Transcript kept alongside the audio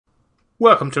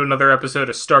Welcome to another episode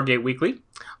of Stargate Weekly.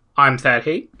 I'm Thad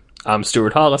Haight. I'm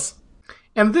Stuart Hollis.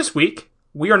 And this week,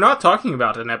 we are not talking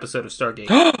about an episode of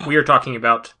Stargate. We are talking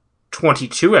about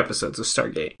 22 episodes of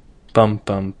Stargate. Bum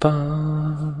bum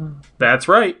bum. That's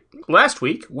right. Last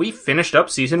week, we finished up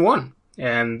Season 1.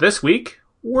 And this week,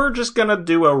 we're just gonna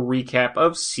do a recap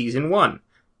of Season 1.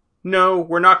 No,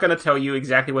 we're not gonna tell you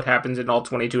exactly what happens in all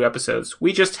 22 episodes.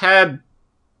 We just had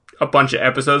a bunch of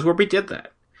episodes where we did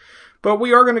that. But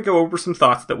we are going to go over some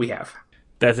thoughts that we have.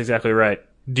 That's exactly right.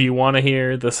 Do you want to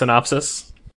hear the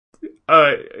synopsis?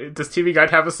 Does TV Guide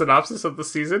have a synopsis of the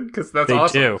season? Because that's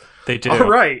awesome. They do. All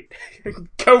right.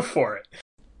 Go for it.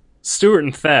 Stuart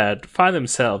and Thad find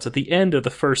themselves at the end of the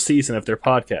first season of their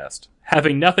podcast.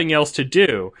 Having nothing else to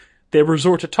do, they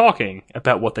resort to talking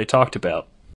about what they talked about.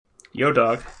 Yo,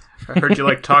 dog. I heard you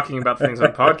like talking about things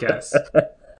on podcasts.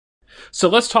 So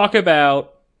let's talk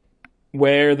about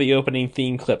where the opening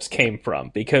theme clips came from,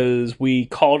 because we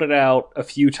called it out a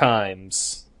few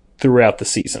times throughout the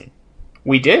season.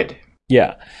 We did.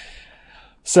 Yeah.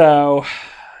 So,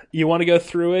 you want to go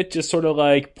through it just sort of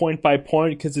like point by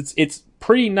point, because it's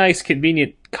pretty nice,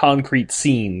 convenient, concrete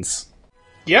scenes.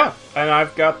 Yeah, and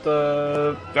I've got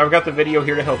the video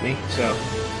here to help me, so...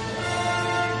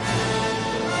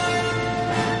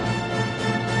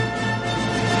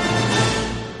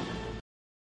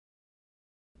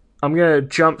 I'm going to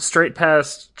jump straight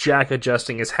past Jack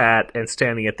adjusting his hat and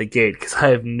standing at the gate, because I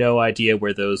have no idea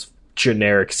where those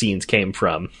generic scenes came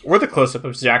from. Or the close-up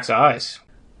of Jack's eyes.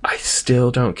 I still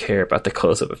don't care about the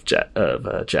close-up of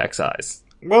Jack's eyes.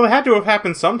 Well, it had to have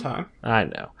happened sometime. I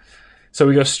know. So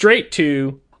we go straight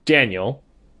to Daniel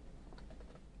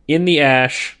in the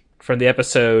ash from the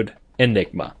episode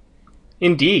Enigma.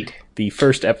 Indeed. The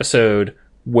first episode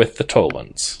with the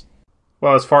Tolans.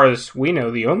 Well, as far as we know,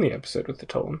 the only episode with the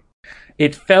Tolan.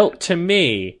 It felt to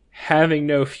me, having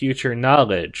no future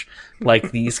knowledge, like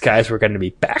these guys were going to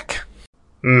be back.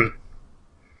 Well,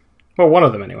 one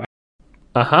of them anyway.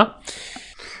 Uh-huh.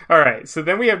 Alright, so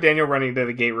then we have Daniel running to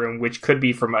the gate room, which could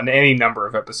be from any number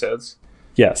of episodes.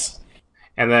 Yes.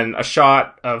 And then a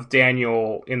shot of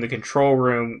Daniel in the control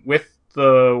room with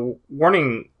the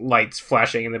warning lights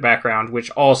flashing in the background,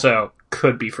 which also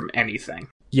could be from anything.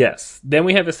 Yes. Then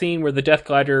we have a scene where the Death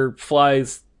Glider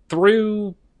flies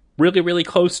through really, really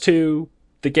close to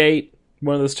the gate.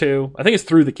 One of those two. I think it's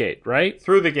through the gate, right?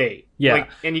 Through the gate. Yeah.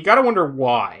 And you gotta wonder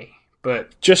why,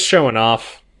 but... Just showing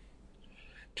off.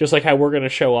 Just like how we're going to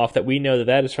show off that we know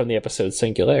that is from the episode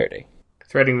Singularity.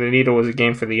 Threading the needle is a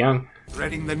game for the young.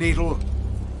 Threading the needle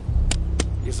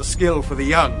is a skill for the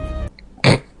young.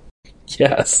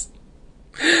 Yes.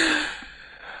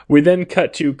 We then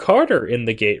cut to Carter in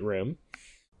the gate room.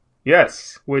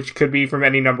 Yes, which could be from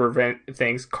any number of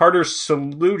things. Carter's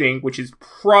saluting, which is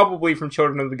probably from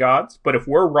Children of the Gods, but if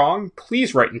we're wrong,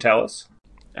 please write and tell us.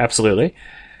 Absolutely.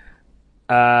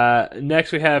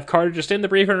 Next we have Carter just in the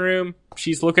briefing room.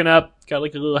 She's looking up, got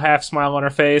like a little half smile on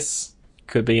her face.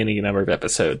 Could be any number of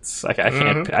episodes. I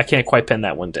can't quite pin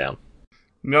that one down.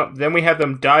 No, then we have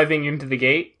them diving into the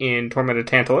gate in Tormented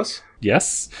Tantalus.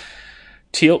 Yes.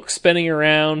 Teal'c spinning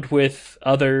around with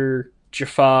other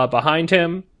Jaffa behind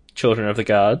him. Children of the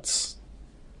Gods.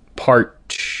 Part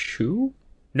 2?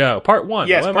 No, Part 1.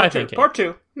 Yes, what part am I 2. thinking? Part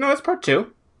 2. No, it's Part 2.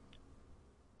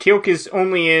 Teal'c is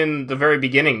only in the very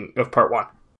beginning of Part 1.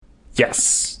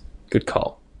 Yes. Good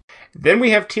call. Then we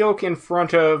have Teal'c in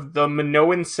front of the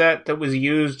Minoan set that was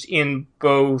used in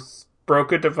both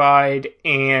Broca Divide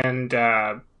and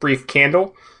Brief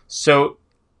Candle. So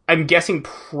I'm guessing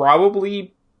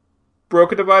probably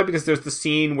Broca Divide, because there's the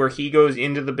scene where he goes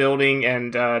into the building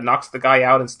and knocks the guy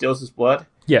out and steals his blood.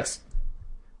 Yes.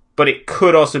 But it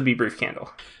could also be Brief Candle.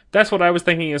 That's what I was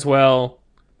thinking as well.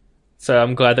 So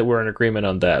I'm glad that we're in agreement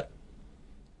on that.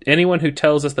 Anyone who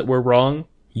tells us that we're wrong,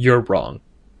 you're wrong.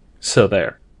 So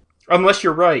there. Unless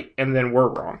you're right, and then we're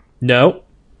wrong. No.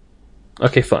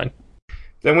 Okay, fine.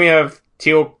 Then we have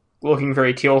Teal'c looking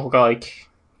very Teal'c-like.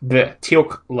 The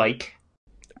Teal'c-like.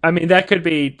 I mean, that could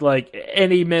be, like,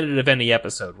 any minute of any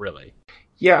episode, really.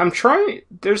 Yeah, I'm trying...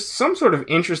 There's some sort of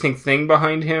interesting thing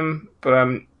behind him, but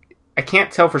I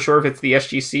can't tell for sure if it's the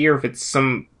SGC or if it's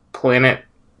some planet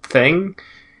thing.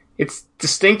 It's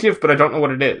distinctive, but I don't know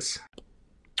what it is.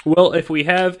 Well, if we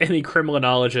have any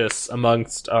criminologists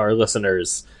amongst our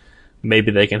listeners,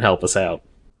 maybe they can help us out.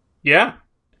 Yeah.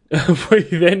 We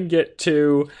then get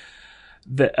to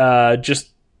the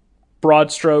just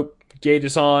broad stroke, gate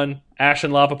is on, Ash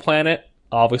and Lava Planet,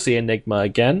 obviously Enigma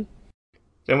again.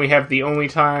 Then we have the only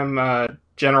time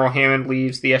General Hammond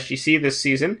leaves the SGC this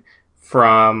season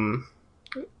from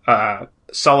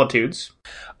Solitudes.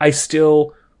 I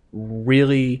still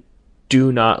really do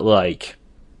not like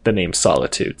the name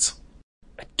Solitudes.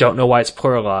 I don't know why it's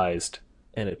pluralized,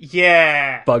 and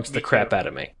it bugs the crap out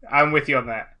of me. I'm with you on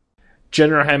that.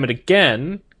 General Hammond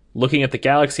again, looking at the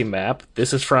galaxy map.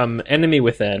 This is from Enemy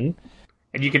Within.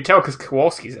 And you can tell because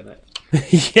Kowalski's in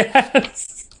it.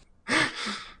 Yes!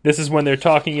 This is when they're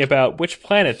talking about which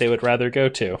planet they would rather go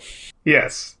to.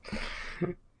 Yes.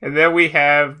 And then we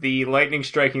have the lightning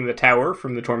striking the tower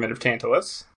from the Torment of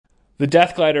Tantalus. The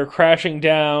Death Glider crashing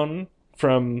down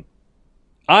from...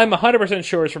 I'm 100%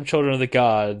 sure it's from Children of the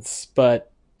Gods,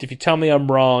 but if you tell me I'm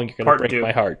wrong, you're going to break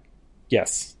my heart.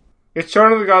 Yes. It's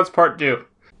Children of the Gods Part 2.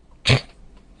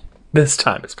 This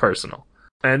time it's personal.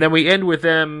 And then we end with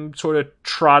them sort of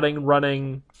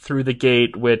running through the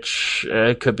gate, which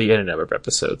could be in a number of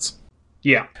episodes.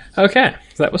 Yeah. Okay,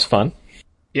 so that was fun.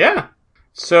 Yeah.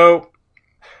 So,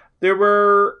 there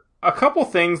were a couple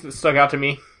things that stuck out to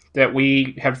me that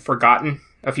we have forgotten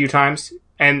a few times.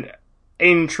 And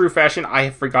in true fashion, I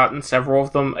have forgotten several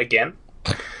of them again.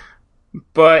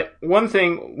 But one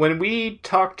thing, when we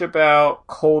talked about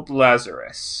Cold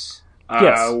Lazarus,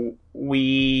 yes.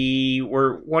 We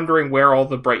were wondering where all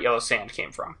the bright yellow sand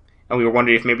came from. And we were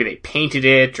wondering if maybe they painted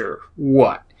it or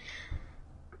what.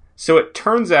 So it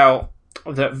turns out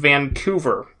that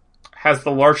Vancouver has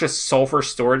the largest sulfur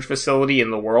storage facility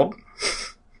in the world.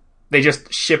 They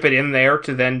just ship it in there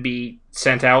to then be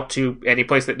sent out to any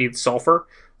place that needs sulfur.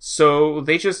 So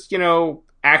they just,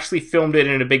 actually filmed it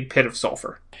in a big pit of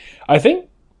sulfur. I think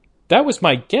that was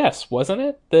my guess, wasn't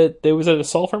it? That there was a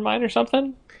sulfur mine or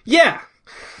something? Yeah!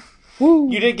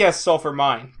 Woo. You did guess sulfur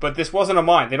mine, but this wasn't a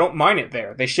mine. They don't mine it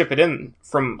there. They ship it in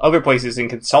from other places and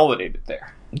consolidate it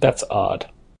there. That's odd.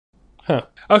 Huh.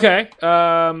 Okay,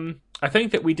 I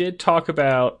think that we did talk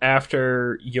about,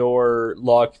 after your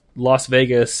Las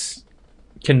Vegas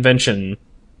convention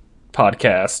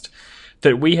podcast,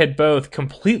 that we had both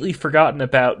completely forgotten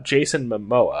about Jason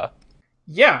Momoa.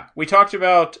 Yeah, we talked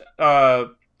about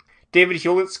David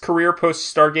Hewlett's career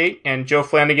post-Stargate and Joe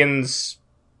Flanagan's,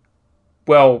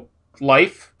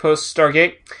 life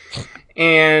post-Stargate.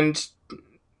 And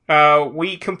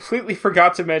we completely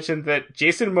forgot to mention that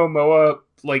Jason Momoa,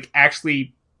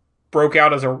 actually broke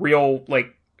out as a real,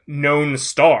 known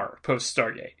star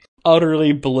post-Stargate.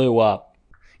 Utterly blew up.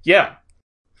 Yeah.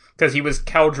 Because he was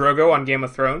Khal Drogo on Game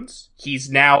of Thrones. He's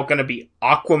now going to be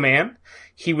Aquaman.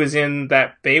 He was in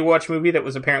that Baywatch movie that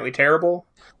was apparently terrible.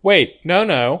 Wait,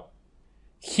 no.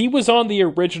 He was on the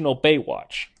original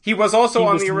Baywatch. He was also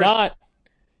on the original...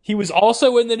 He was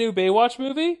also in the new Baywatch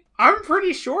movie? I'm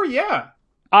pretty sure, yeah.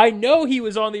 I know he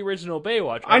was on the original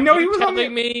Baywatch. I know he was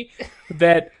telling me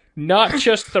that not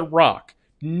just The Rock,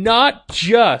 not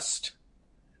just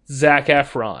Zac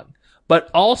Efron, but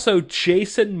also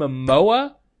Jason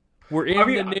Momoa were in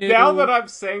the new now that I'm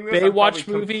saying this, Baywatch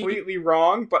I'm movie. Completely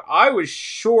wrong, but I was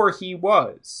sure he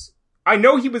was. I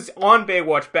know he was on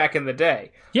Baywatch back in the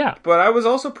day. Yeah. But I was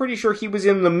also pretty sure he was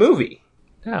in the movie.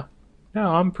 Yeah.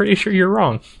 No, I'm pretty sure you're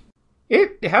wrong.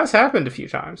 It has happened a few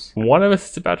times. One of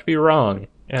us is about to be wrong,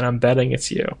 and I'm betting it's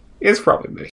you. It's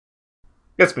probably me.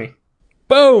 It's me.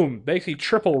 Boom! Makes me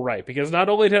triple right, because not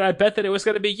only did I bet that it was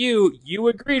going to be you, you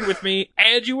agreed with me,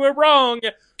 and you were wrong!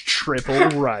 Triple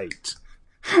right.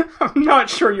 I'm not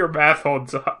sure your math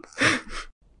holds up.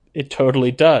 It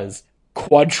totally does.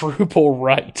 Quadruple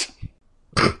right.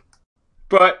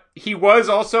 But he was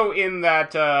also in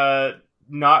that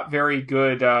not very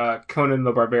good Conan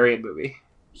the Barbarian movie.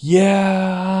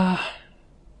 Yeah.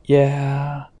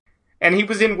 And he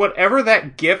was in whatever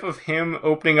that gif of him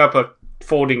opening up a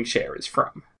folding chair is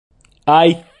from.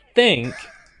 I think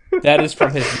that is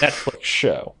from his Netflix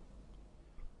show,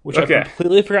 which I've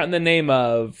completely forgotten the name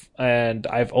of, and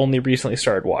I've only recently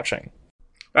started watching.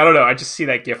 I don't know, I just see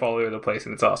that gif all over the place,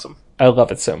 and it's awesome. I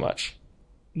love it so much.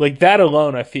 That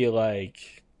alone, I feel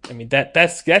like... I mean,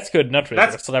 that's good enough for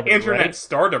a celebrity, internet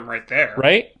stardom right there.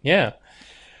 Right? Yeah.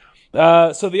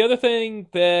 So the other thing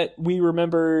that we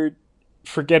remembered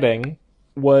forgetting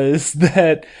was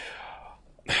that...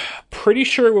 Pretty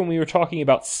sure when we were talking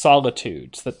about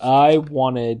Solitudes that I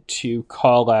wanted to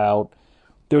call out,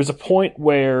 there was a point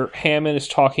where Hammond is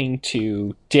talking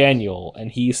to Daniel, and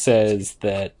he says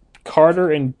that Carter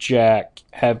and Jack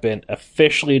have been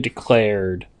officially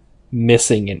declared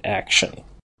missing in action.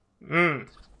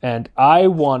 And I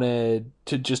wanted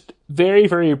to just very,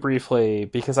 very briefly,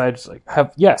 because I just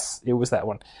it was that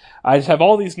one. I just have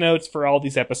all these notes for all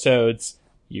these episodes,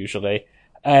 usually.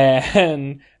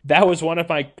 And that was one of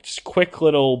my just quick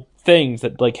little things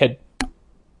that had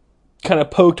kind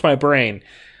of poked my brain,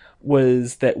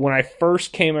 was that when I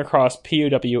first came across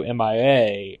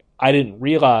POWMIA, I didn't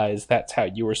realize that's how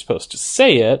you were supposed to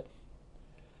say it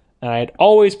And I had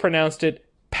always pronounced it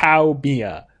Pau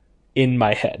Mia in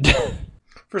my head.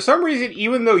 For some reason,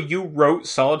 even though you wrote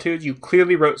Solitudes, you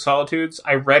clearly wrote Solitudes,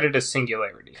 I read it as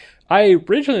Singularity. I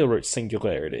originally wrote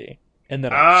Singularity, and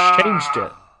then I changed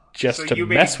it just to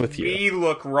mess with you. So you made me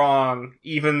look wrong,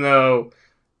 even though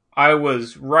I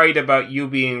was right about you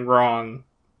being wrong,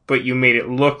 but you made it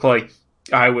look like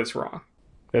I was wrong.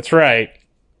 That's right.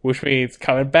 Which means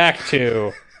coming back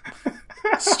to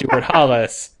Stuart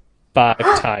Hollis 5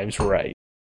 times right.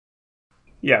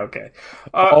 Yeah, okay.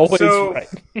 Always right.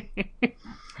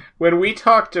 When we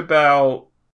talked about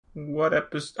what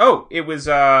episode? Oh, it was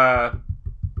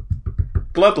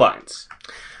Bloodlines.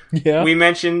 Yeah. We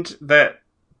mentioned that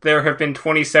there have been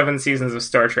 27 seasons of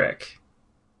Star Trek.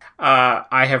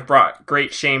 I have brought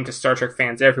great shame to Star Trek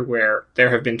fans everywhere. There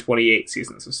have been 28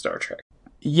 seasons of Star Trek.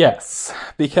 Yes,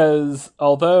 because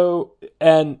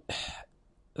and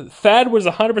Thad was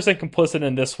 100% complicit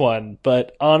in this one,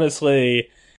 but honestly,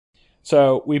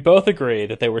 so we both agree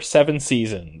that there were 7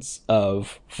 seasons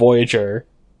of Voyager,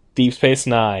 Deep Space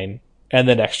Nine, and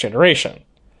The Next Generation.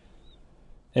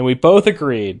 And we both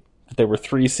agreed that there were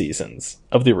 3 seasons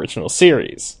of the original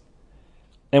series.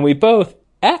 And we both,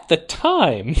 at the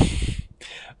time,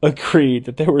 agreed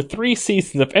that there were 3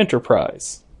 seasons of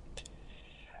Enterprise.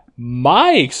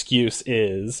 My excuse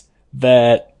is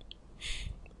that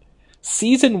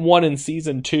Season 1 and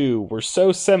Season 2 were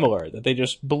so similar that they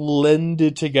just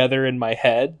blended together in my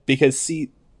head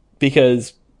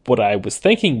because what I was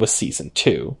thinking was Season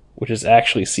 2, which is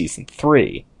actually Season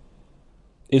 3,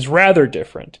 is rather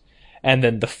different. And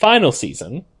then the final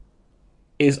season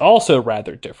is also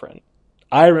rather different.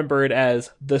 I remember it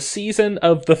as the season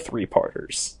of the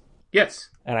 3-parters. Yes.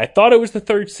 And I thought it was the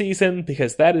 3rd season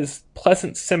because that is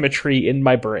pleasant symmetry in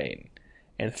my brain.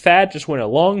 And Thad just went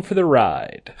along for the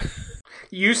ride.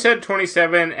 You said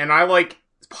 27, and I,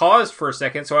 paused for a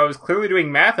second, so I was clearly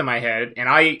doing math in my head, and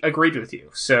I agreed with you.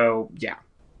 So, yeah.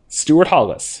 Stuart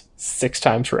Hollis, 6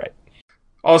 times right.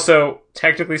 Also,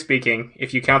 technically speaking,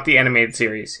 if you count the animated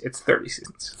series, it's 30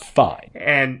 seasons. Fine.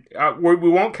 And we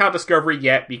won't count Discovery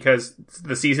yet because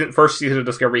the first season of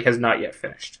Discovery has not yet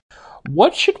finished.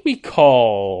 What should we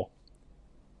call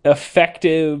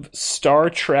effective Star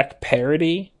Trek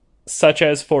parody, such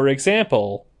as, for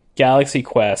example, Galaxy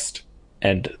Quest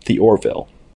and The Orville?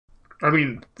 I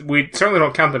mean, we certainly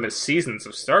don't count them as seasons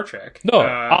of Star Trek. No,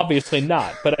 obviously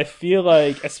not. But I feel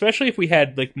like, especially if we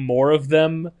had more of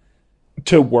them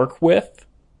to work with,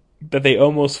 that they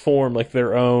almost form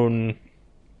their own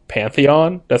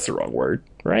pantheon. That's the wrong word,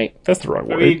 right? That's the wrong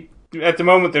word. I mean, at the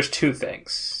moment, there's 2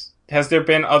 things. Has there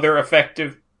been other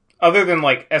effective, other than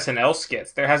SNL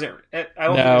skits? There hasn't. I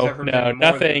don't think there's ever been more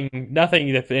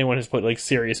nothing that anyone has put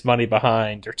serious money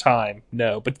behind or time.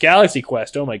 No, but Galaxy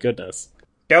Quest, oh my goodness.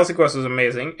 Galaxy Quest was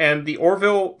amazing, and the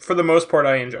Orville, for the most part,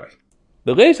 I enjoy.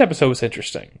 The latest episode was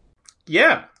interesting.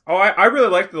 Yeah. Oh, I really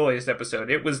liked the latest episode.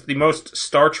 It was the most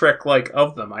Star Trek-like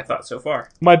of them, I thought, so far.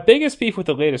 My biggest beef with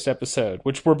the latest episode,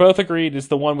 which we're both agreed is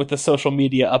the one with the social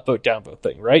media upvote, downvote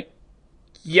thing, right?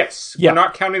 Yes. Yeah. We're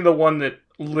not counting the one that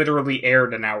literally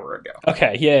aired an hour ago.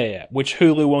 Okay, yeah. Which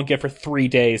Hulu won't get for 3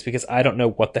 days because I don't know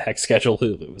what the heck schedule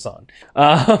Hulu is on.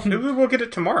 Maybe we'll get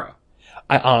it tomorrow.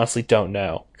 I honestly don't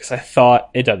know, because I thought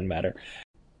it doesn't matter.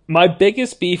 My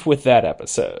biggest beef with that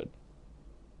episode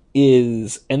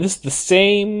is, and this is the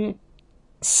same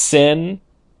sin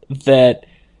that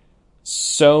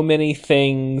so many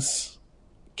things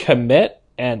commit,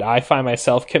 and I find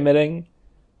myself committing,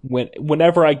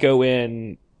 whenever I go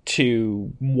in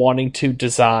to wanting to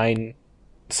design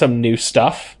some new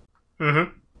stuff.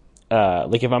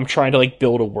 Mm-hmm. If I'm trying to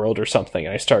build a world or something,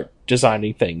 and I start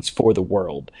designing things for the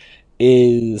world,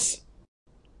 is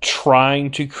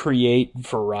trying to create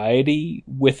variety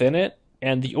within it.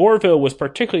 And the Orville was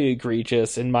particularly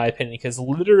egregious, in my opinion, because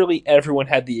literally everyone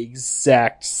had the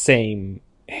exact same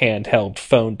handheld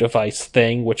phone device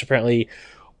thing, which apparently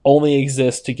only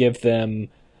exists to give them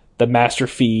the master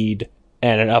feed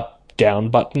and an up-down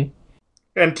button.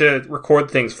 And to record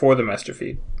things for the master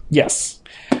feed. Yes.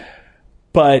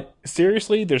 But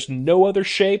seriously, there's no other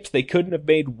shapes. They couldn't have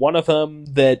made one of them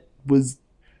that was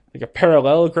a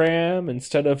parallelogram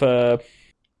instead of a...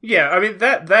 Yeah, I mean,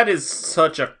 that is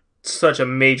such a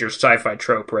major sci-fi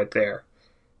trope right there.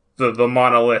 The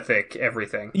monolithic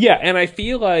everything. Yeah, and I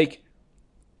feel like,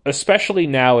 especially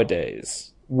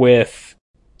nowadays, with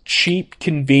cheap,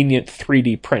 convenient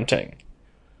 3D printing,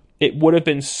 it would have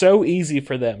been so easy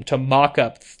for them to mock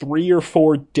up 3 or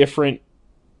 4 different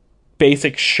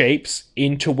basic shapes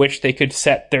into which they could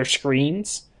set their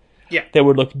screens. Yeah. That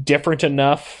would look different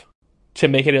enough to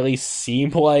make it at least seem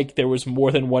like there was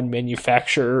more than one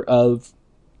manufacturer of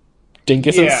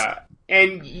Dinguses? Yeah,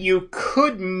 and you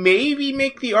could maybe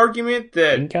make the argument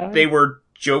that Dinkai? they were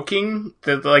joking,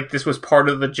 that like this was part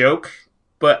of the joke,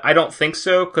 but I don't think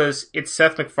so, because it's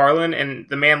Seth MacFarlane, and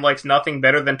the man likes nothing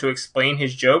better than to explain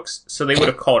his jokes, so they would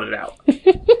have called it out.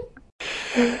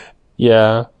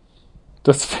 Yeah,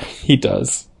 he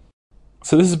does.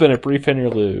 So this has been a brief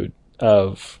interlude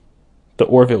of the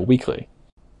Orville Weekly.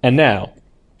 And now,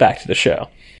 back to the show.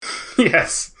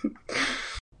 Yes.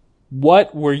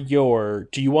 What were your...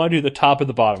 Do you want to do the top or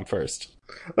the bottom first?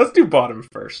 Let's do bottom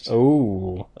first.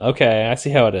 Oh, okay. I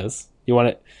see how it is. You want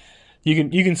it...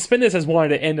 You can spin this as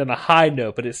wanting to end on a high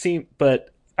note,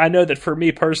 but I know that for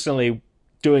me personally,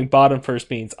 doing bottom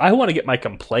first means I want to get my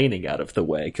complaining out of the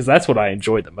way, because that's what I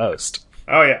enjoy the most.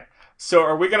 Oh, yeah. So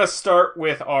are we going to start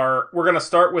with our... We're going to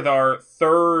start with our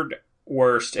third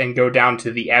worst and go down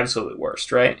to the absolute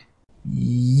worst, right?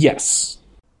 Yes.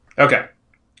 Okay.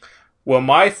 Well,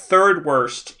 my third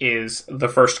worst is The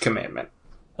First Commandment.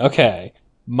 Okay.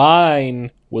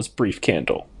 Mine was Brief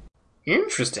Candle.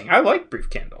 Interesting. I like Brief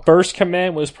Candle. First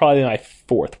Command was probably my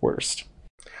fourth worst.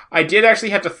 I did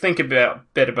actually have to think a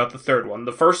bit about the third one.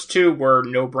 The first two were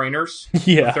no-brainers.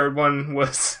 Yeah. The third one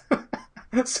was...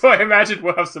 So I imagine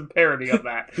we'll have some parody on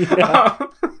that.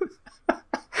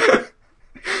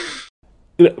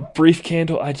 Yeah. Brief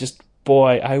Candle, I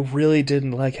really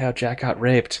didn't like how Jack got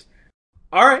raped.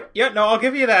 Alright, yeah, no, I'll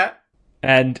give you that.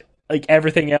 And, like,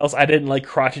 everything else, I didn't like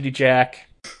Crotchety Jack.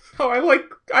 Oh,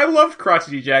 I loved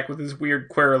Crotchety Jack with his weird,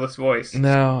 querulous voice.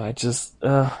 No, I just...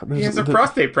 he has a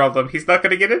prostate problem he's not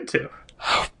going to get into.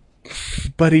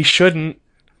 But he shouldn't,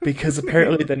 because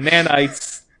apparently the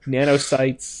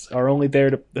nanocytes are only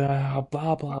there to...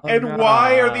 blah, blah. And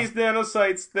why are these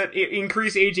nanocytes that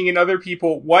increase aging in other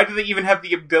people, why do they even have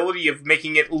the ability of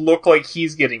making it look like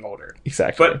he's getting older?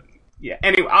 Exactly. But, yeah,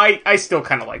 anyway, I still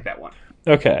kind of like that one.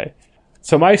 Okay.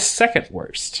 So my second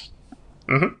worst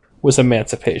was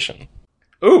Emancipation.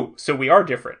 Ooh, so we are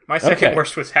different. My second Okay.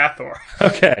 worst was Hathor.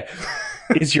 Okay.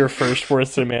 Is your first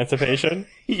worst Emancipation?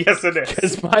 Yes, it is.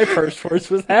 Because my first worst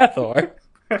was Hathor.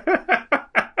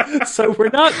 So we're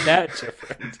not that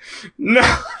different. No.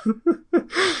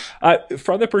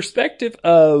 From the perspective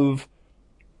of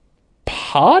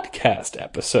podcast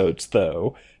episodes,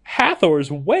 though, Hathor's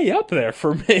way up there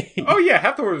for me. Oh yeah,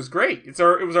 Hathor was great. It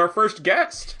was our first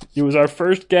guest. It was our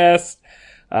first guest,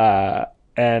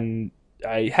 and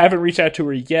I haven't reached out to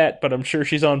her yet, but I'm sure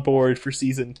she's on board for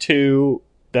season 2.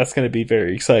 That's going to be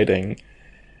very exciting.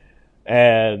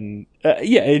 And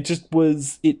yeah, it just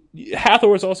was. Hathor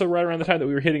was also right around the time that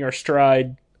we were hitting our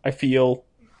stride, I feel.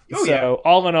 Oh, so yeah.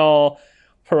 all in all,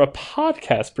 from a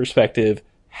podcast perspective,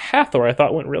 Hathor I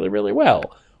thought went really, really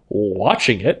well.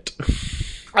 Watching it,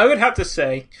 I would have to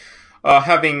say,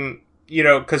 having,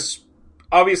 because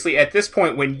obviously at this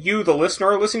point, when you, the listener,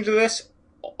 are listening to this,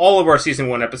 all of our season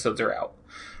 1 episodes are out.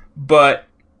 But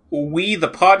we, the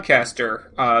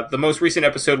podcaster, the most recent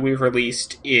episode we've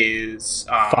released is...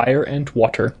 Fire and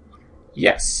Water.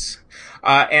 Yes.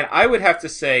 And I would have to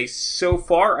say, so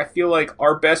far, I feel like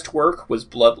our best work was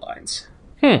Bloodlines.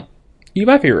 You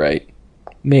might be right.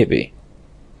 Maybe.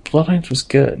 Bloodlines was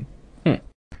good.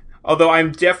 Although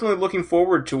I'm definitely looking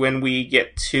forward to when we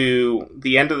get to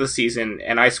the end of the season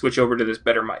and I switch over to this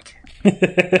better mic.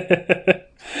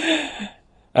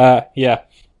 Yeah.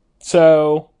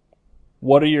 So,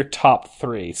 what are your top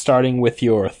 3, starting with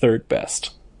your third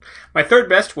best? My third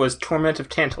best was Torment of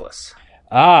Tantalus.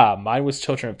 Mine was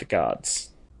Children of the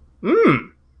Gods.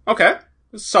 Okay.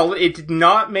 Solid. It did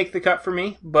not make the cut for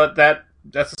me, but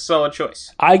that's a solid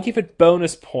choice. I give it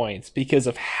bonus points because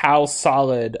of how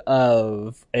solid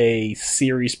of a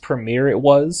series premiere it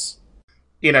was.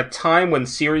 In a time when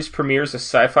series premieres of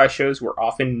sci-fi shows were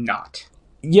often not.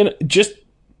 Just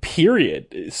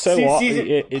period. So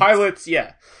season pilots,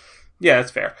 yeah. Yeah,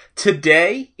 that's fair.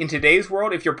 In today's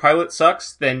world, if your pilot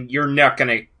sucks, then you're not going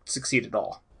to succeed at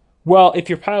all. Well, if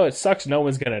your pilot sucks, no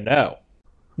one's going to know.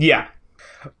 Yeah.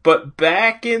 But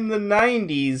back in the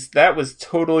 90s, that was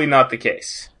totally not the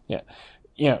case.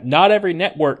 Yeah. Not every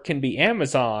network can be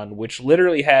Amazon, which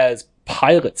literally has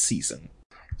pilot season.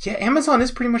 Yeah, Amazon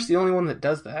is pretty much the only one that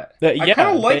does that. I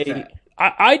kind of like that.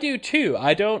 I do too.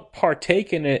 I don't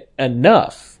partake in it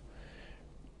enough.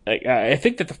 I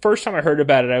think that the first time I heard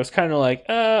about it, I was kind of like,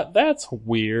 that's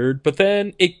weird. But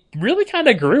then it really kind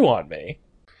of grew on me.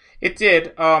 It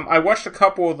did. I watched a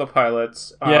couple of the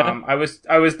pilots. Yeah. I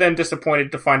was then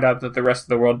disappointed to find out that the rest of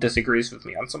the world disagrees with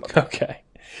me on some of them. Okay.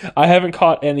 I haven't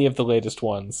caught any of the latest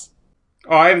ones.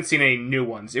 Oh, I haven't seen any new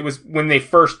ones. It was when they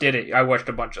first did it, I watched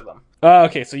a bunch of them.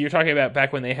 Okay, so you're talking about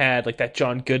back when they had like that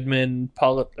John Goodman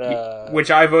pilot... Which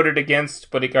I voted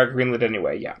against, but it got greenlit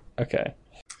anyway, yeah. Okay.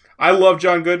 I love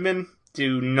John Goodman.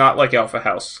 Do not like Alpha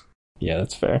House. Yeah,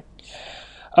 that's fair.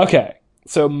 Okay,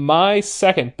 so my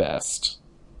second best,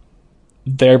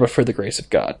 There But For the Grace of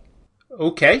God.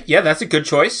 Okay, yeah, that's a good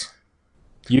choice.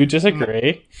 You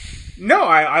disagree? No,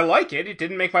 I like it. It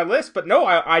didn't make my list, but no,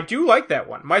 I do like that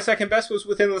one. My second best was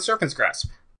Within the Serpent's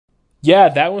Grasp. Yeah,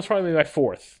 that was probably my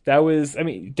fourth. That was, I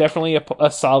mean, definitely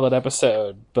a solid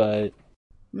episode, but...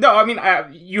 No, I mean,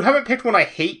 you haven't picked one I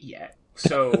hate yet,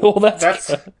 so... Well,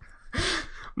 that's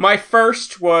My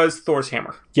first was Thor's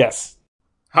Hammer. Yes.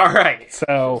 All right.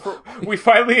 So... We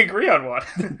finally agree on one.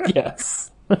 Yes.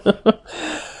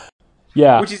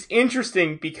 Yeah. Which is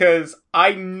interesting because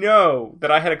I know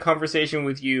that I had a conversation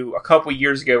with you a couple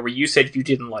years ago where you said you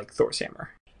didn't like Thor's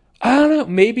Hammer. I don't know,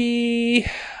 maybe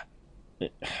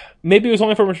it was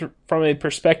only from a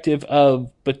perspective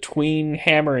of between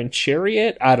Hammer and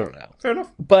Chariot. I don't know. Fair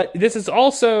enough. But this is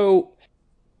also,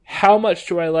 how much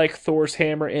do I like Thor's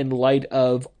Hammer in light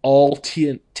of all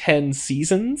 10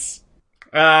 seasons?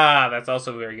 Ah, that's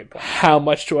also a very good point. How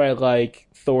much do I like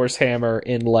Thor's Hammer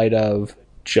in light of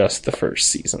just the first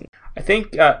season? I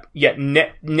think,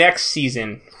 next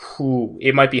season,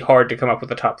 it might be hard to come up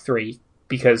with a top 3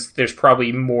 because there's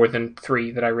probably more than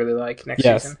 3 that I really like next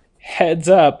season. Heads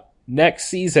up, next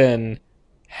season,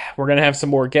 we're going to have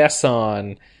some more guests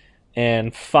on,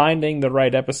 and finding the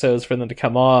right episodes for them to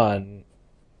come on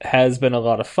has been a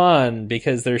lot of fun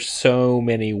because there's so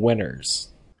many winners.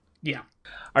 Yeah.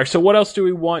 All right, so what else do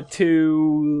we want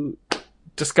to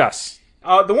discuss?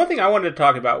 The one thing I wanted to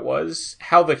talk about was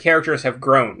how the characters have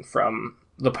grown from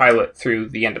the pilot through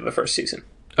the end of the first season.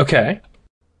 Okay.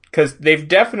 Because they've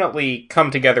definitely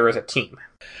come together as a team.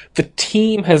 The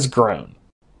team has grown.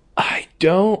 I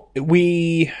guess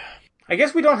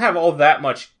we don't have all that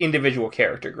much individual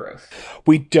character growth.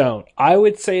 We don't. I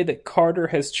would say that Carter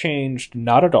has changed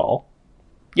not at all.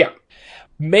 Yeah.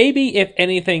 Maybe, if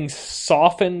anything,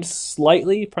 softened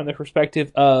slightly from the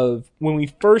perspective of when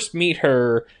we first meet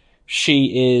her,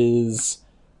 she is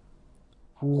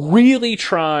really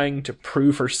trying to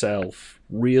prove herself.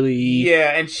 Really.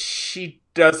 Yeah, and she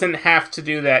doesn't have to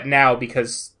do that now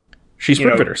because she's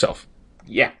proven herself.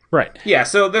 Yeah. Right. Yeah,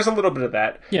 so there's a little bit of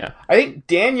that. Yeah. I think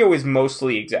Daniel is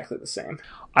mostly exactly the same.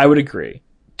 I would agree.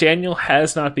 Daniel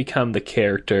has not become the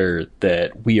character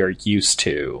that we are used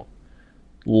to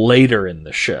later in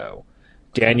the show.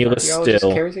 Daniel is still... just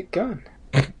carries a gun.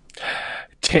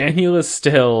 Daniel is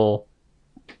still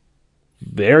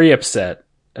very upset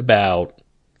about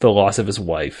the loss of his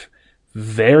wife,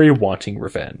 very wanting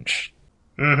revenge.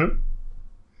 Mm-hmm.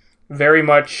 Very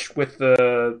much with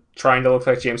the trying to look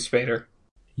like James Spader.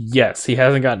 Yes, he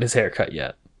hasn't gotten his hair cut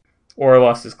yet. Or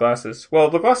lost his glasses. Well,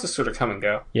 the glasses sort of come and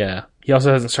go. Yeah. He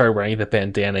also hasn't started wearing the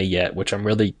bandana yet, which I'm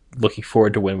really looking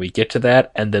forward to when we get to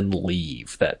that, and then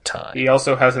leave that time. He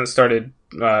also hasn't started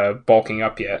bulking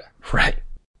up yet. Right.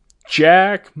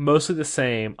 Jack, mostly the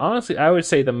same. Honestly, I would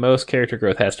say the most character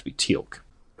growth has to be Teal'c.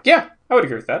 Yeah, I would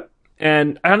agree with that.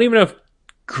 And I don't even know if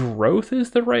growth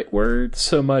is the right word,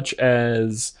 so much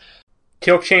as...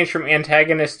 Teal'c changed from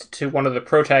antagonist to one of the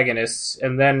protagonists,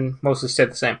 and then mostly stayed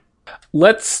the same.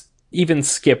 Let's even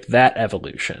skip that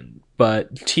evolution.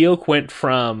 But Teal'c went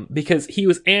from... Because he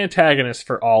was antagonist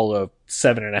for all of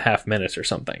 7.5 minutes or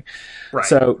something. Right.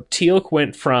 So Teal'c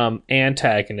went from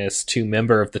antagonist to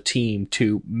member of the team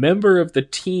to member of the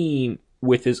team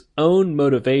with his own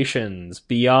motivations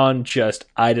beyond just,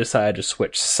 I decided to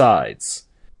switch sides.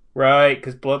 Right,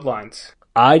 because bloodlines.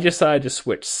 I decided to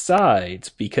switch sides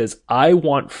because I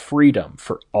want freedom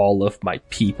for all of my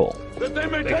people. That they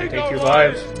may They can take take our your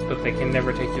lives, lives, but they can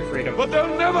never take your freedom. but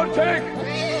they'll never take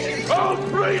our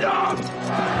freedom!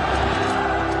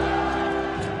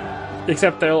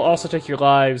 Except they'll also take your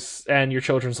lives and your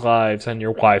children's lives and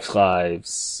your wife's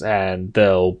lives, and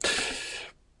they'll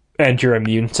end your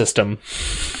immune system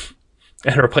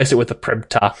and replace it with a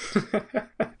Primta.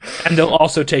 And they'll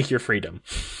also take your freedom.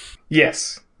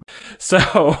 Yes.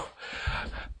 So,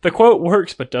 the quote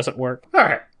works but doesn't work.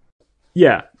 Alright.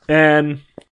 Yeah, and...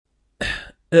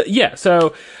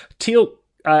 so Teal'c,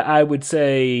 I would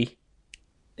say,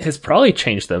 has probably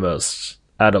changed the most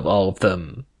out of all of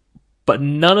them, but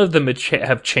none of them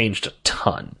have changed a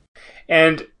ton.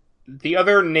 And the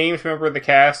other named member of the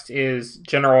cast is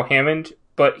General Hammond,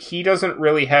 but he doesn't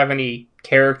really have any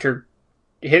character...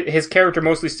 His character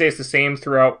mostly stays the same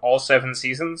throughout all 7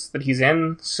 seasons that he's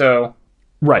in, so...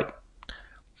 Right.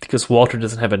 Because Walter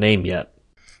doesn't have a name yet.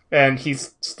 And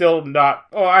he's still not...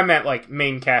 Oh, I meant, like,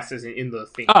 main cast is in the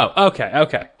theme. Oh,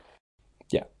 okay.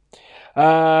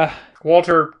 Yeah.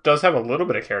 Walter does have a little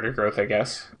bit of character growth, I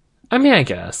guess. I mean, I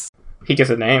guess. He gets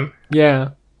a name. Yeah.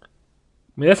 I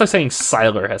mean, that's like saying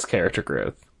Sylar has character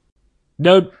growth.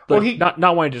 No, Well,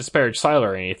 not wanting to disparage Sylar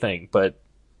or anything, but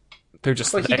they're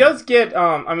just. But he does get.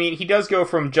 He does go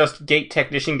from just gate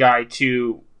technician guy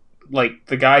to like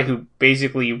the guy who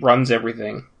basically runs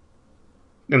everything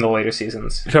in the later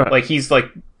seasons. Sure. Like he's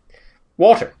like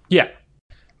Walter. Yeah,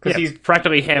 because he's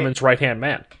practically Hammond's right hand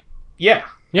man. Yeah.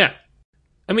 Yeah.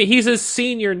 I mean, he's a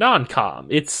senior non-com.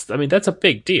 That's a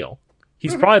big deal. He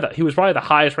was probably the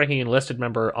highest ranking enlisted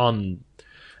member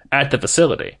at the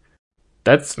facility.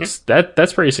 That's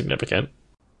pretty significant.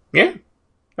 Yeah.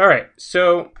 All right.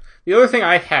 So the other thing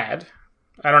I had,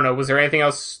 I don't know, was there anything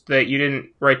else that you didn't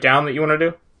write down that you want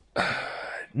to do?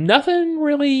 Nothing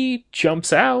really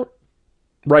jumps out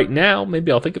right now.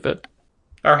 Maybe I'll think of it.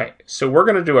 All right. So we're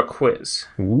going to do a quiz.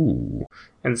 Ooh.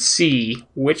 And see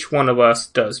which one of us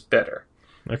does better.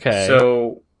 Okay.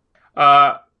 So,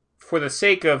 for the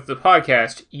sake of the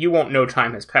podcast, you won't know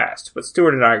time has passed, but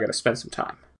Stuart and I are going to spend some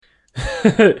time.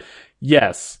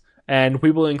 Yes. And we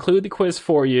will include the quiz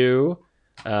for you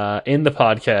in the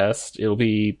podcast. It'll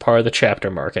be part of the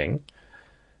chapter marking.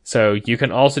 So you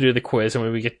can also do the quiz, and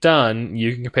when we get done,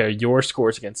 you can compare your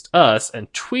scores against us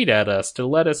and tweet at us to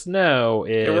let us know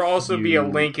if there will also be a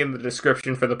link in the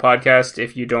description for the podcast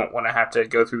if you don't want to have to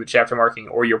go through the chapter marking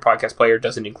or your podcast player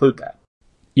doesn't include that.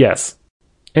 Yes.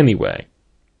 Anyway,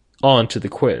 on to the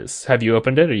quiz. Have you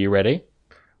opened it? Are you ready?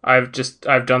 I've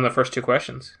done the first two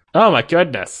questions. Oh my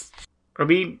goodness. I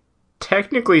mean,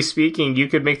 technically speaking, you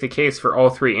could make the case for all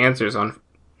three answers on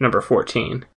number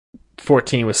 14.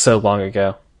 14 was so long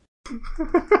ago.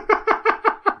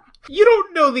 You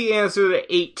don't know the answer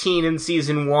to 18 in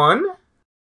season 1.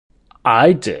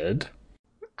 I did.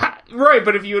 Right,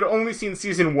 but if you had only seen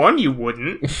season 1, you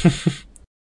wouldn't.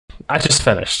 I just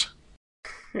finished.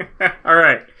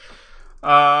 Alright.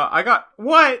 I got...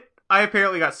 What? I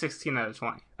apparently got 16 out of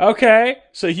 20. Okay,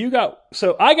 so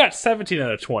I got 17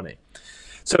 out of 20.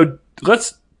 So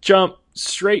let's jump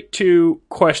straight to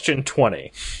question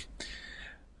 20.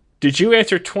 Did you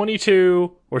answer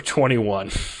 22 or 21?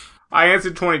 I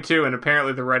answered 22, and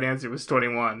apparently the right answer was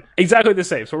 21. Exactly the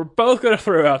same. So we're both going to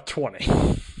throw out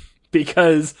 20.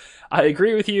 Because I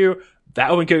agree with you,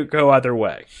 that one could go either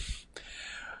way.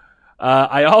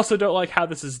 I also don't like how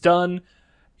this is done.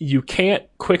 You can't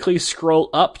quickly scroll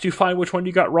up to find which one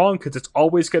you got wrong, because it's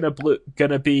always going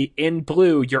to be in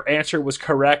blue. Your answer was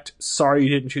correct. Sorry you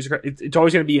didn't choose correct. It's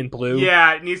always going to be in blue.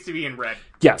 Yeah, it needs to be in red.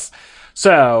 Yes.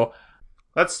 So...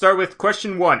 let's start with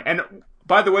question 1. And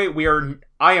by the way,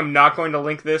 I am not going to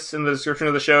link this in the description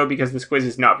of the show because this quiz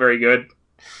is not very good,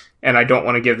 and I don't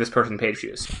want to give this person page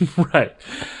views. Right.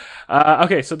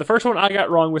 Okay, so the first one I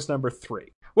got wrong was number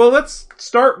 3. Well, let's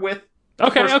start with the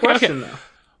first question, though.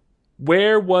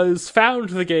 Where was found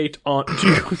the gate on...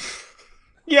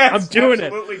 Yes, I'm doing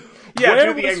absolutely. it. Yeah, where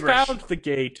do the was English. found the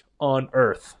gate on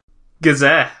Earth?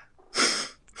 Gazette.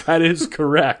 That is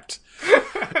correct.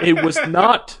 It was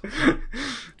not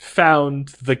found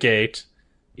the gate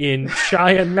in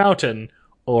Cheyenne Mountain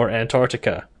or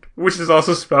Antarctica. Which is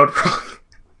also spelled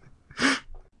wrong.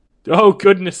 Oh,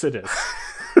 goodness it is.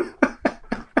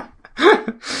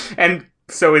 And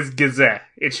so is Gazette.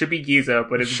 It should be Giza,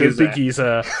 but it's Should Gazette. be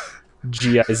Giza.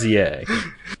 Giza.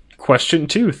 Question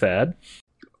 2, Thad.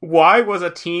 Why was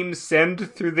a team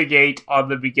sent through the gate on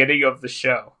the beginning of the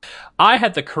show? I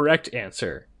had the correct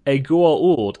answer. A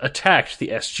Goa'uld attacked the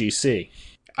SGC.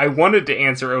 I wanted to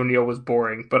answer O'Neill was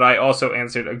boring, but I also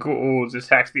answered a Goa'uld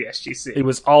attacked the SGC. It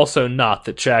was also not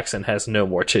that Jackson has no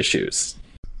more tissues.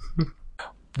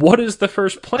 What is the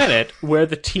first planet where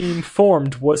the team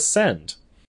formed was Send?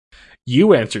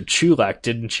 You answered Chulak,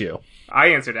 didn't you? I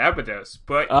answered Abydos,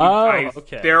 but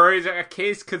okay. There is a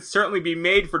case could certainly be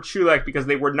made for Chulak because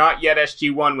they were not yet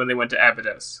SG-1 when they went to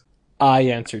Abydos. I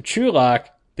answered Chulak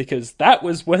because that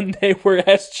was when they were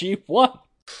SG-1.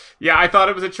 Yeah, I thought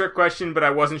it was a trick question, but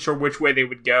I wasn't sure which way they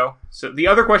would go. So the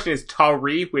other question is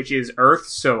Tauri, which is Earth,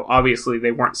 so obviously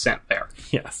they weren't sent there.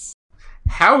 Yes.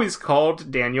 How is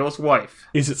called Daniel's wife?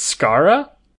 Is it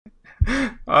Skara?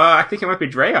 I think it might be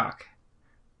Dreyok,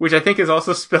 which I think is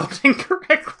also spelled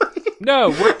incorrectly.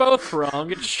 No, we're both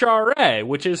wrong. It's Sharae,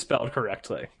 which is spelled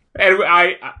correctly. And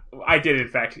I did, in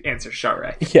fact, answer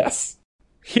Sharae. Yes.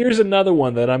 Here's another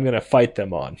one that I'm going to fight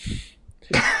them on.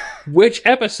 Which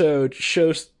episode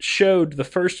showed the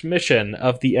first mission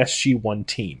of the SG-1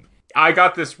 team? I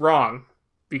got this wrong,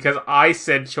 because I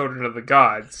said Children of the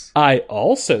Gods. I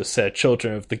also said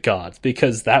Children of the Gods,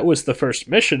 because that was the first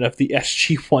mission of the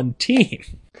SG-1 team.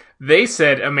 They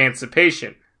said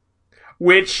Emancipation,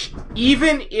 which,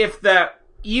 even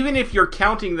if you're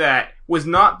counting that, was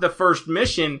not the first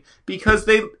mission, because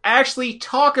they actually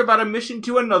talk about a mission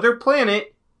to another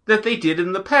planet that they did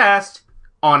in the past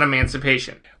on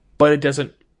Emancipation. but it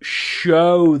doesn't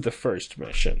show the first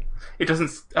mission. It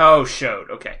doesn't... Oh, showed.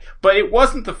 Okay. But it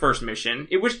wasn't the first mission.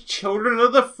 It was Children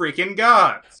of the freaking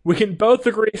Gods. We can both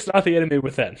agree it's not the enemy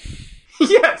within.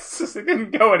 Yes! It didn't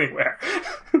go anywhere.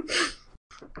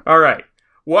 Alright.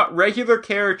 What regular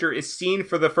character is seen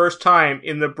for the first time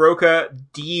in the Broca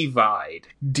Divide?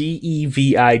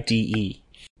 Devide.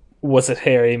 Was it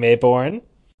Harry Mayborn?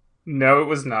 No, it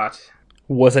was not.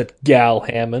 Was it Gal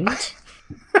Hammond?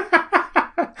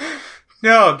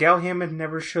 No, Gal Hammond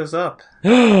never shows up.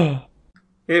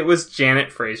 It was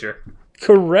Janet Fraser.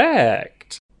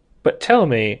 Correct. But tell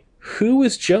me, who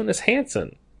was Jonas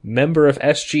Hansen, member of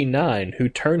SG-9, who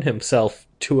turned himself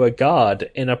to a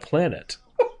god in a planet?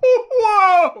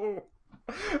 Whoa!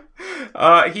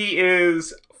 He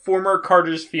is former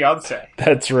Carter's fiance.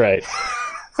 That's right.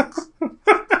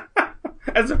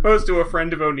 As opposed to a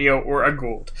friend of O'Neill or a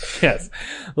Gould. Yes.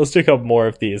 Let's do a couple more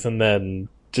of these and then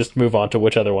just move on to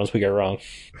which other ones we get wrong.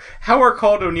 How are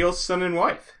called O'Neill's son and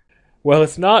wife? Well,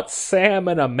 it's not Sam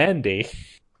and Amendy.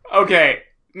 Okay,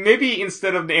 maybe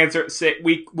instead of the answer,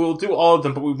 we'll do all of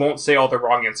them, but we won't say all the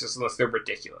wrong answers unless they're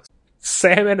ridiculous.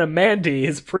 Sam and Amendy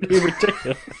is pretty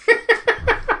ridiculous.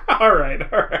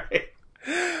 Alright.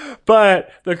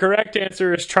 But the correct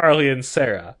answer is Charlie and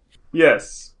Sarah.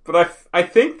 Yes, but I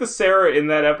think the Sarah in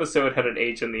that episode had an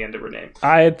H in the end of her name.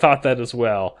 I had thought that as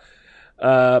well.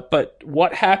 But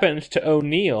what happened to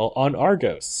O'Neill on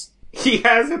Argos? He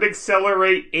has an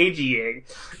accelerate aging.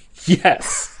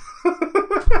 Yes.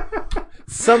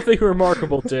 Something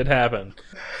remarkable did happen.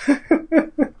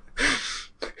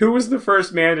 Who was the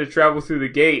first man to travel through the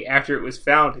gate after it was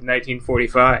found in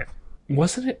 1945?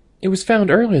 Wasn't it? It was found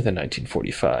earlier than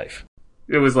 1945.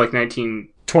 It was like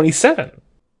 1927. 27.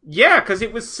 Yeah, because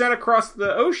it was sent across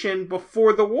the ocean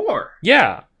before the war.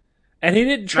 Yeah. And he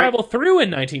didn't travel through in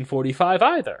 1945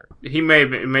 either. It may have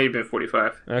been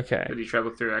 45. Okay. That he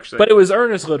traveled through, actually. But it was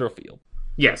Ernest Littlefield.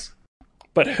 Yes.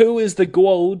 But who is the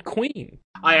Gold Queen?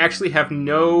 I actually have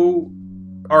no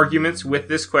arguments with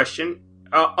this question,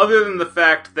 other than the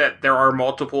fact that there are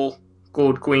multiple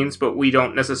Gold Queens, but we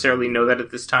don't necessarily know that at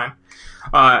this time.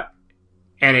 And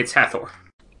it's Hathor.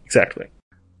 Exactly.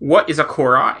 What is a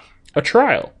Korai? A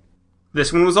trial.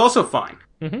 This one was also fine.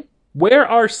 Mm-hmm. Where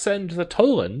are Send the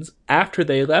Tolans after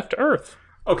they left Earth?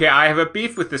 Okay, I have a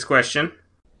beef with this question.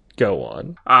 Go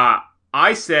on.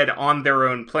 I said on their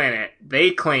own planet.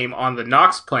 They claim on the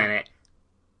Nox planet.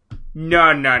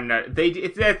 No.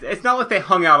 It's not like they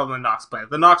hung out on the Nox planet.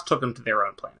 The Nox took them to their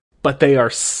own planet. But they are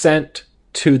sent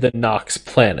to the Nox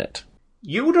planet.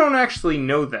 You don't actually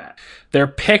know that. They're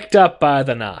picked up by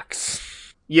the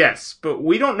Nox. Yes, but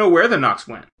we don't know where the Nox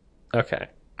went. Okay.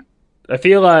 I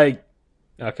feel like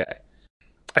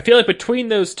between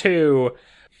those two,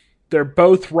 they're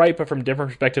both right, but from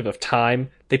different perspective of time.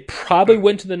 They probably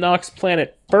went to the Nox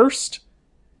planet first,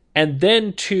 and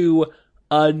then to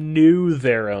a new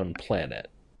their own planet.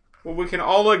 Well, we can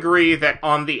all agree that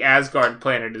on the Asgard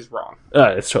planet is wrong.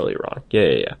 It's totally wrong.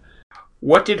 Yeah.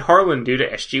 What did Harlan do to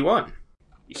SG-1?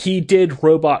 He did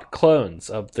robot clones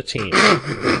of the team.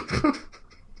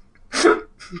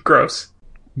 Gross.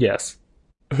 Yes.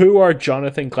 Who are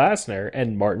Jonathan Glasner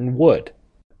and Martin Wood?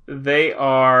 They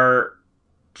are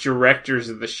directors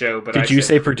of the show, but Did you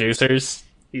say producers?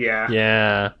 Yeah.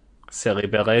 Yeah. Silly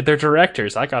Billy. They're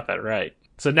directors. I got that right.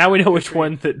 So now we know which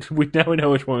one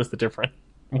was the different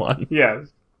one. Yeah.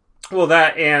 Well,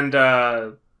 that and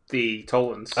the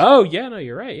Tolans. Oh, yeah, no,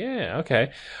 you're right. Yeah,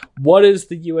 okay. What is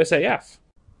the USAF?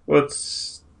 Well,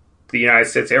 it's the United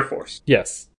States Air Force.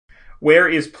 Yes. Where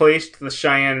is placed the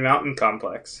Cheyenne Mountain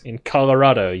Complex? In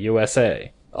Colorado,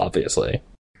 USA, obviously.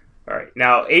 All right.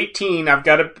 Now, 18, I've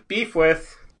got a beef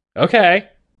with. Okay.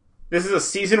 This is a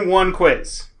Season 1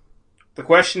 quiz. The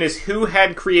question is, who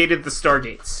had created the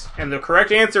Stargates? And the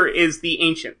correct answer is the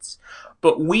Ancients.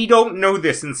 But we don't know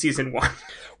this in Season 1.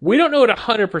 We don't know it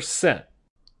 100%.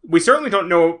 We certainly don't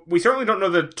know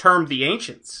the term the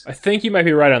Ancients. I think you might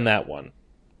be right on that one.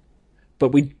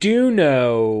 But we do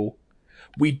know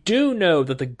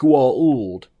that the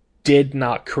Goa'uld did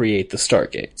not create the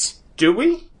Stargates. Do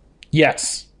we?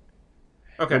 Yes.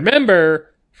 Okay.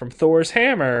 Remember from Thor's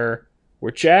Hammer,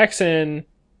 where Jackson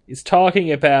is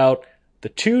talking about the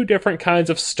two different kinds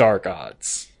of star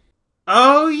gods.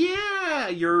 Oh, yeah,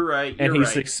 you're right. And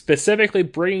he's specifically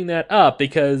bringing that up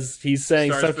because he's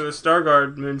saying Stars for the Star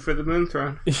Guard, Moon for the Moon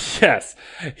Throne. Yes.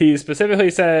 He's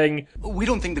specifically saying, We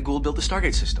don't think the Goa'uld built the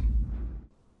Stargate system.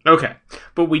 Okay.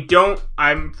 But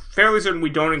I'm fairly certain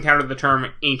we don't encounter the term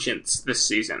Ancients this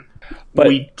season. But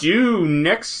we do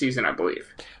next season, I believe.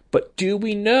 But do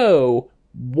we know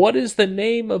What is the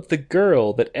name of the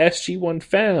girl that SG-1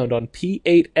 found on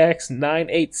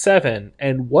P8X-987,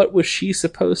 and what was she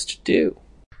supposed to do?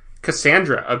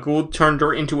 Cassandra, a Goa'uld turned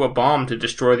her into a bomb to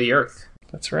destroy the Earth.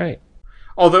 That's right.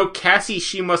 Although Cassie,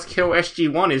 she must kill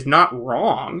SG-1 is not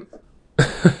wrong.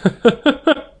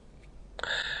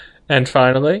 And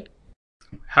finally,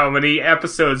 how many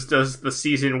episodes does the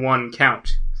season 1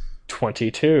 count?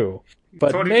 22.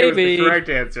 But 22 maybe is the correct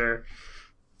answer.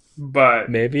 But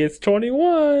maybe it's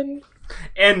 21.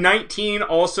 And 19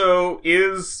 also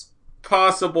is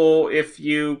possible if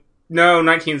you... No,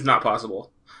 19 is not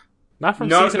possible. Not from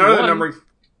season 1. None of the numbering...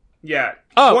 Yeah.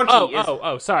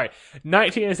 Sorry.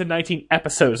 19 is in 19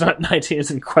 episodes, not 19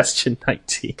 is in question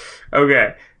 19.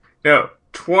 Okay. No,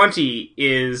 20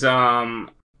 is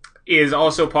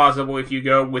also possible if you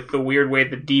go with the weird way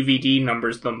the DVD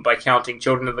numbers them by counting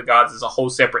Children of the Gods as a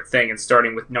whole separate thing and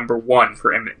starting with number 1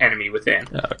 for Enemy Within.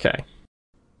 Okay.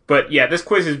 But yeah, this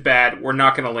quiz is bad. We're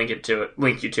not going to link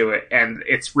you to it, and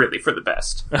it's really for the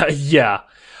best. Yeah.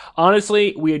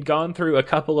 Honestly, we had gone through a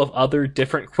couple of other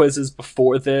different quizzes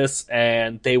before this,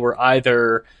 and they were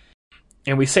either,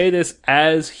 and we say this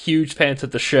as huge fans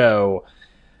of the show,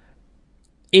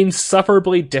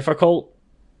 insufferably difficult,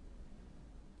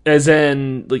 as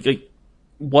in, like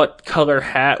what color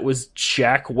hat was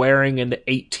Jack wearing in the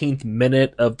 18th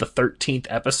minute of the 13th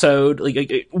episode?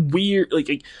 Like weird,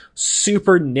 like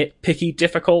super nitpicky,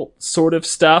 difficult sort of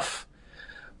stuff.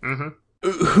 Mm-hmm.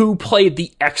 Who played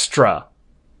the extra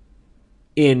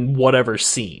in whatever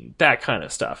scene, that kind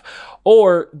of stuff.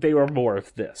 Or they were more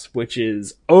of this, which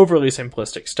is overly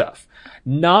simplistic stuff,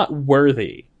 not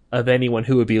worthy of anyone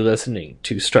who would be listening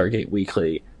to Stargate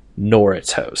Weekly nor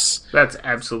its hosts. That's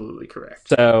absolutely correct.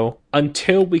 So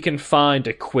until we can find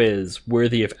a quiz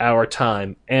worthy of our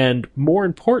time, and more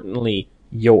importantly,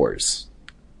 yours,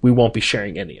 we won't be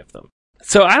sharing any of them.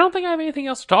 So I don't think I have anything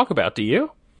else to talk about, do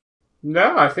you?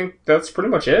 No, I think that's pretty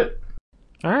much it.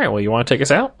 Alright, well, you want to take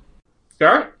us out?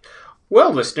 Alright.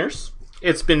 Well, listeners,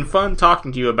 it's been fun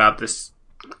talking to you about this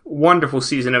wonderful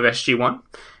season of SG-1.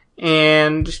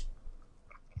 And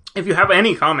if you have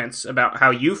any comments about how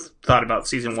you've thought about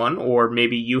season 1, or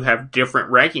maybe you have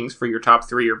different rankings for your top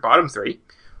 3 or bottom 3,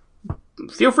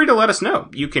 feel free to let us know.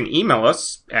 You can email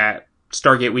us at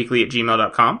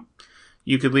stargateweekly@gmail.com.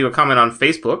 You could leave a comment on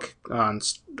Facebook on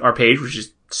our page, which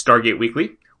is Stargate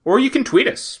Weekly, or you can tweet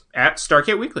us at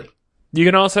Stargate Weekly. You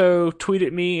can also tweet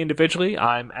at me individually.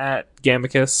 I'm at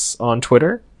Gamicus on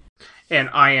Twitter. And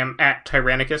I am at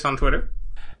Tyrannicus on Twitter.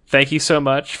 Thank you so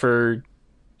much for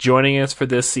joining us for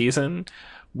this season.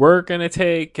 We're going to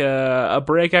take a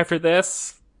break after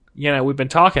this. You know, we've been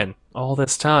talking all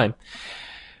this time.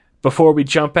 Before we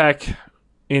jump back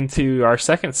into our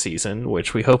second season,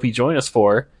 which we hope you join us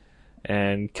for,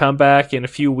 and come back in a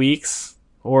few weeks,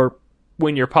 or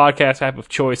when your podcast app of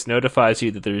choice notifies you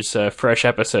that there's fresh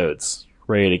episodes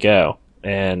ready to go.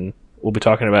 And we'll be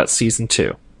talking about season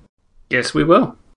 2. Yes, we will.